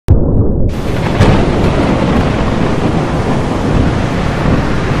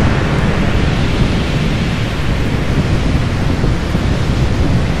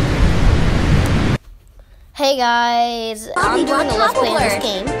Hey guys, I'm doing a Let's Play in this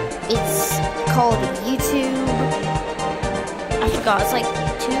game. It's called YouTube. I forgot, it's like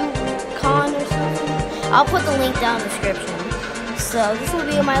 2Con or something. I'll put the link down in the description. So this will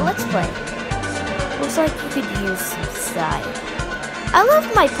be my Let's Play. Looks like you could use some style. I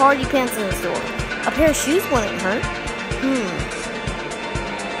left my party pants in the store. A pair of shoes wouldn't hurt.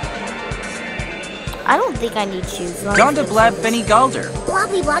 I don't think I need shoes. Gonda Blab Benny Galder.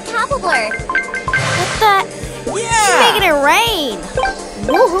 Blobby Blob Tappleblur. What the? Yeah! She's making it rain!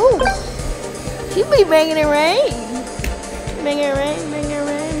 Woohoo! She be making it rain! Making it rain, making it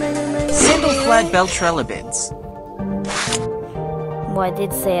rain, making it rain. Sandal Flad Beltrellibids. Well, I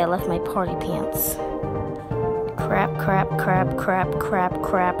did say I left my party pants. Crap, crap, crap, crap, crap,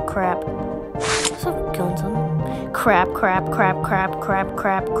 crap, crap. So guns on them. Crap, crap, crap, crap, crap,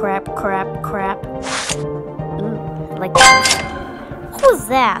 crap, crap, crap, crap. Ooh, like this. What was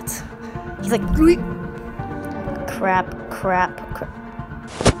that? He's like, crap, crap, crap.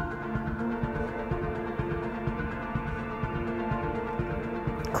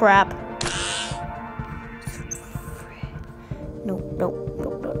 Crap. No, no, no,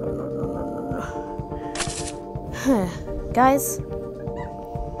 no, no, no, no, no. Guys,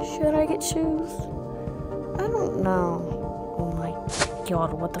 should I get shoes? I don't know. Oh my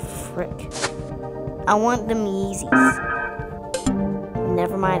god, what the frick? I want them Yeezys.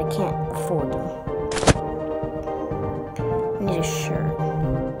 Never mind, I can't afford them. I need a shirt.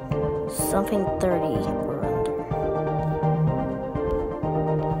 Something 30 or under.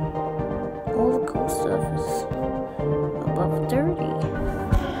 All the cool stuff is above 30.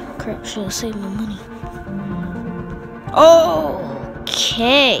 Crap, should have saved my money.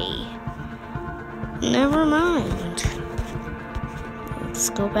 Okay. Never mind. Let's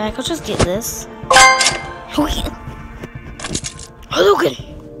go back. I'll just get this. Logan!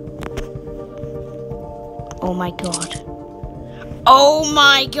 Oh my god. Oh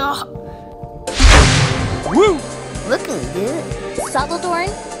my god! Woo! Looking good. Subtledorn.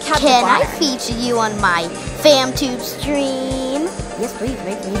 Can I feature you on my FamTube stream? Yes, please,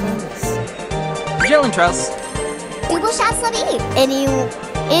 make me famous. Jellentraus. Duboshaslabi.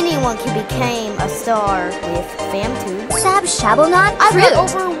 Anyone can become a star with FamTube. Shab Shabonot. I've got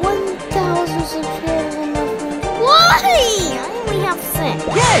over 1,000 subscribers on my phone. Why? I only have 6.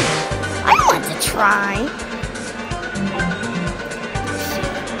 Yay! I want to try.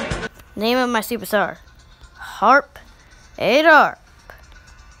 Name of my superstar. Harp. Adarp.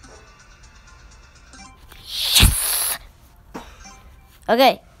 Yes!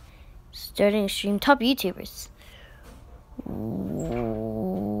 Okay. Starting stream top YouTubers.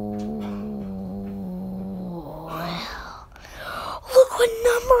 Look what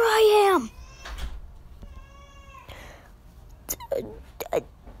number I am.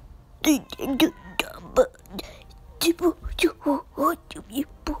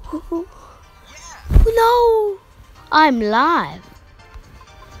 No, I'm live.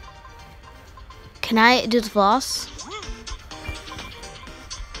 Can I do the floss?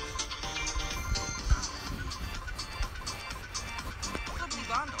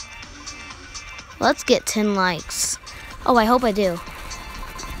 Let's get 10 likes. Oh, I hope I do.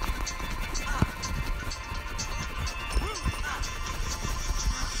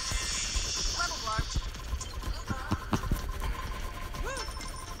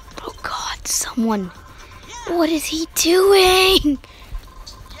 Oh God, someone. What is he doing?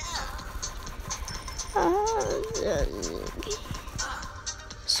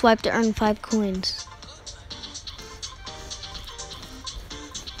 Swipe to earn 5 coins.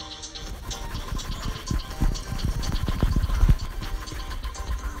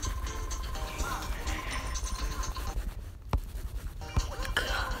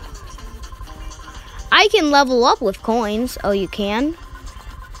 I can level up with coins. Oh, you can?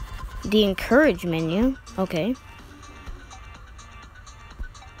 The encourage menu. Okay.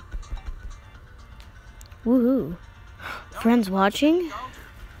 Woohoo. Friends watching?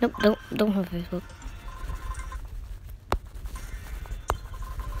 Nope, don't have Facebook.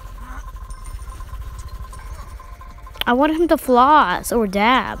 I want him to floss or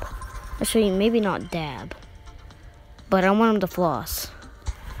dab. Actually, maybe not dab. But I want him to floss.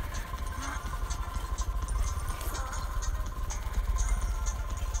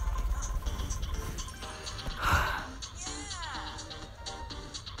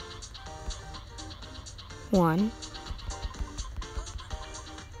 One.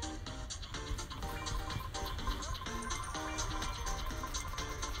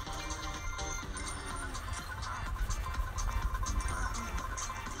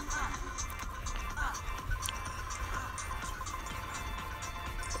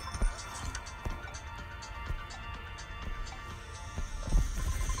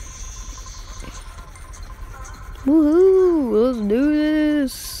 Woohoo! Let's do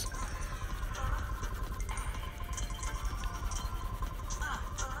this.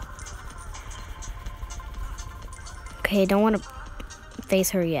 Okay, don't want to face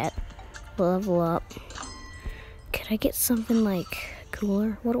her yet. Level up. Could I get something like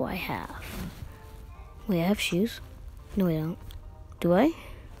cooler? What do I have? Wait, I have shoes? No, I don't. Do I? It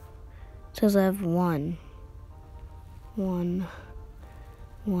says I have one. One.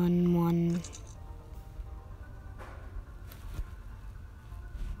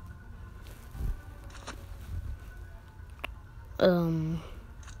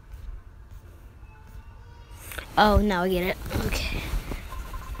 Oh, now I get it. Okay.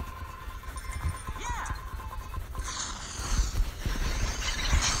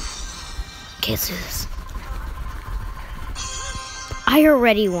 Okay, let's do this. I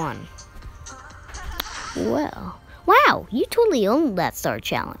already won. Well, wow, you totally owned that star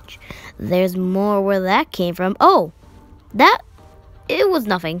challenge. There's more where that came from. Oh, it was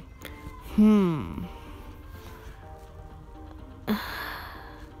nothing.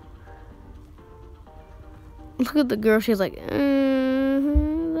 Look at the girl, she's like,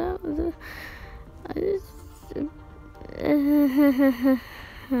 that was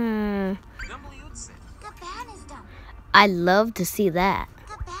I'd love to see that.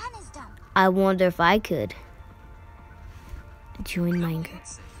 I wonder if I could join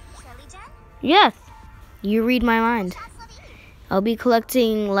Minecraft. Yes, you read my mind. I'll be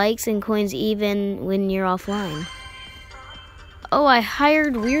collecting likes and coins even when you're offline. Oh, I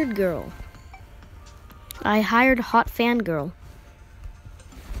hired Weird Girl. I hired Hot Fangirl.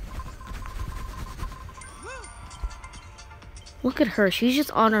 Look at her, she's just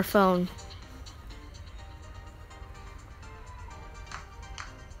on her phone.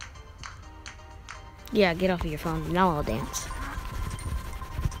 Yeah, get off of your phone. Now I'll dance.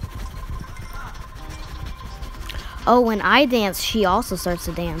 Oh, when I dance, she also starts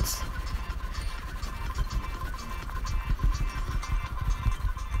to dance.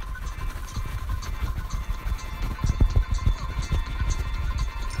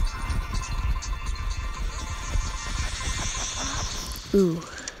 Ooh.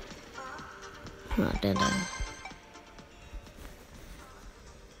 Oh, did I?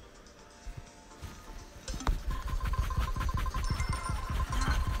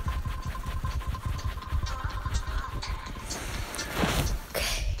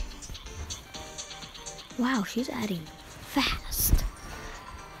 Wow, she's adding fast.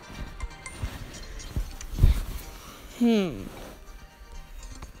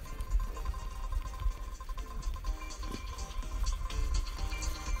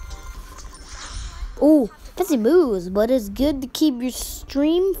 Ooh, fancy moves, but it's good to keep your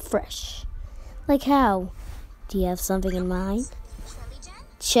stream fresh. Like how? Do you have something in mind?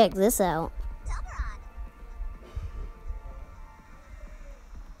 Check this out.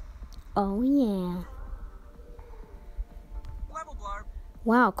 Oh yeah.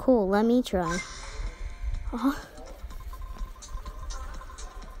 Wow, cool. Let me try.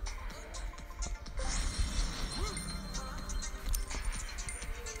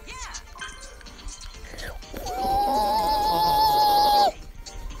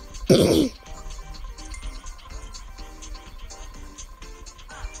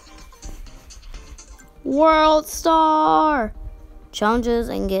 World Star! Challenges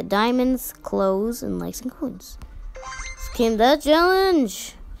and get diamonds, clothes, and likes and coins. Skim that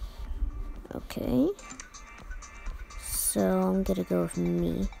challenge! Okay. So I'm gonna go with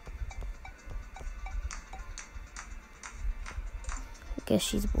me. I guess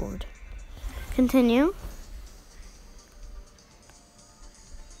she's bored. Continue.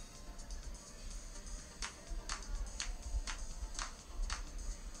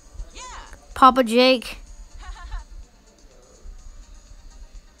 Papa Jake.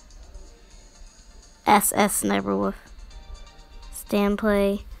 SS Sniper Wolf. Stand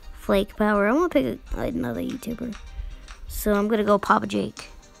Play. Flake Power. I want to pick another YouTuber. So I'm going to go Papa Jake.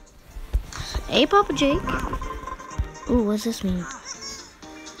 Hey, Papa Jake. Ooh, what's this mean?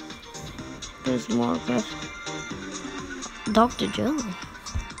 There's more of Dr. Joe.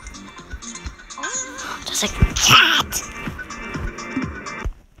 Just like a cat.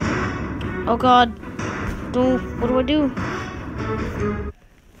 Oh God. No, what do I do?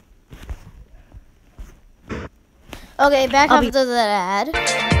 Okay, back after that ad. Oops.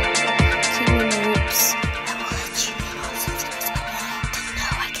 I will let you in on something that's going to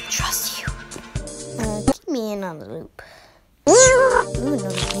know I can trust you. Keep me in on the loop. Ooh,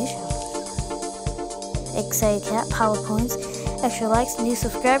 notification. Excited cat, power points, extra likes, new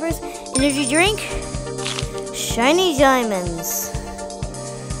subscribers, energy drink, shiny diamonds.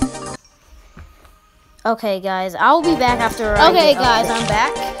 Okay, guys, I'll be back after. Okay, guys, I'm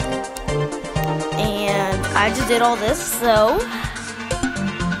back, and I just did all this. So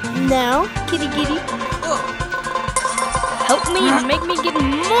now, kitty, help me, make me get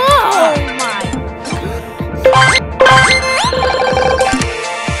more. Oh my!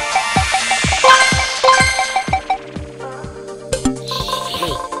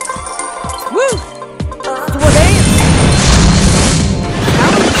 Woo!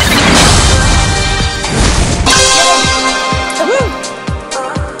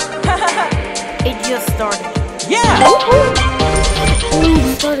 It just started. Yeah!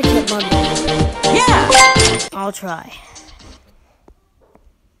 Ooh, started to get money. Yeah! I'll try.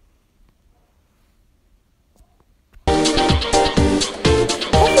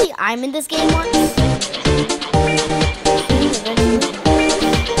 Hopefully I'm in this game once.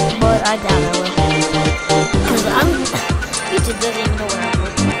 But I doubt I will. Because YouTube doesn't even know where I am.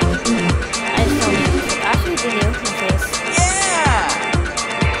 I just don't actually video in case. Yeah!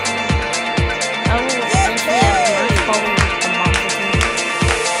 I will eventually have merch probably like a month or two.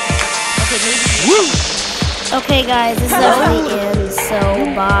 Okay, maybe. Woo! Okay, guys, this is actually the end, so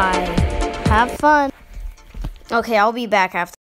bye. Have fun. Okay, I'll be back after.